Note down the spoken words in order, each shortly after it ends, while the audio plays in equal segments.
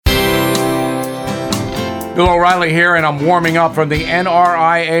Bill O'Reilly here, and I'm warming up from the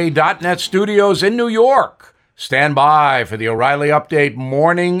NRIA.net studios in New York. Stand by for the O'Reilly Update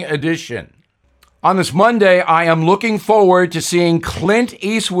Morning Edition. On this Monday, I am looking forward to seeing Clint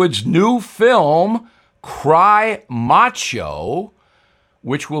Eastwood's new film, Cry Macho,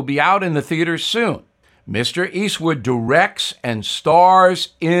 which will be out in the theaters soon. Mr. Eastwood directs and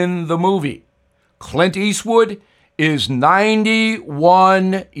stars in the movie. Clint Eastwood is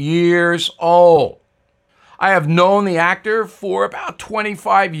 91 years old. I have known the actor for about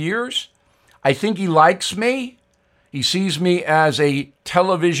 25 years. I think he likes me. He sees me as a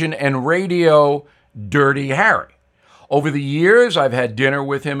television and radio Dirty Harry. Over the years, I've had dinner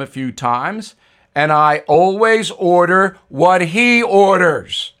with him a few times, and I always order what he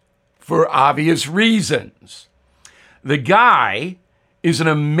orders for obvious reasons. The guy is an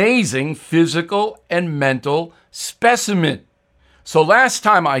amazing physical and mental specimen. So last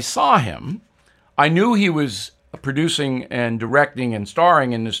time I saw him, I knew he was producing and directing and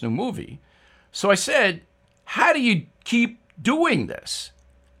starring in this new movie. So I said, how do you keep doing this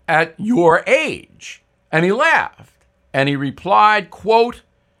at your age? And he laughed. And he replied, quote,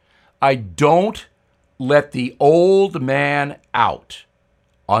 I don't let the old man out,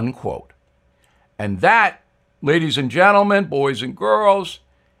 unquote. And that, ladies and gentlemen, boys and girls,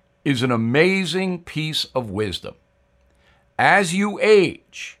 is an amazing piece of wisdom. As you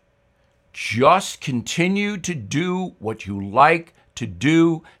age, just continue to do what you like to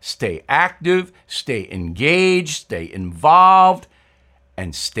do. Stay active, stay engaged, stay involved,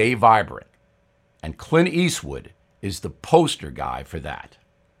 and stay vibrant. And Clint Eastwood is the poster guy for that.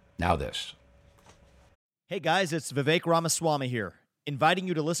 Now this. Hey guys, it's Vivek Ramaswamy here, inviting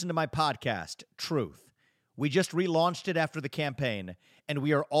you to listen to my podcast, Truth. We just relaunched it after the campaign, and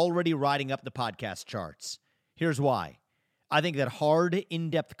we are already riding up the podcast charts. Here's why. I think that hard,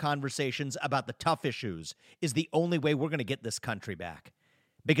 in-depth conversations about the tough issues is the only way we're going to get this country back.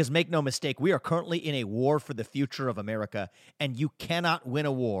 Because make no mistake, we are currently in a war for the future of America, and you cannot win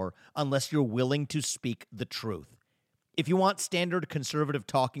a war unless you're willing to speak the truth. If you want standard conservative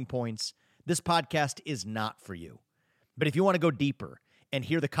talking points, this podcast is not for you. But if you want to go deeper and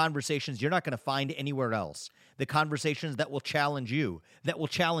hear the conversations you're not going to find anywhere else, the conversations that will challenge you, that will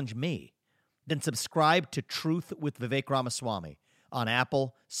challenge me, then subscribe to Truth with Vivek Ramaswamy on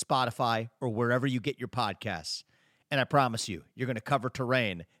Apple, Spotify, or wherever you get your podcasts. And I promise you, you're going to cover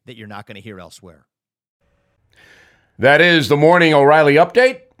terrain that you're not going to hear elsewhere. That is the Morning O'Reilly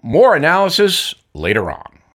Update. More analysis later on.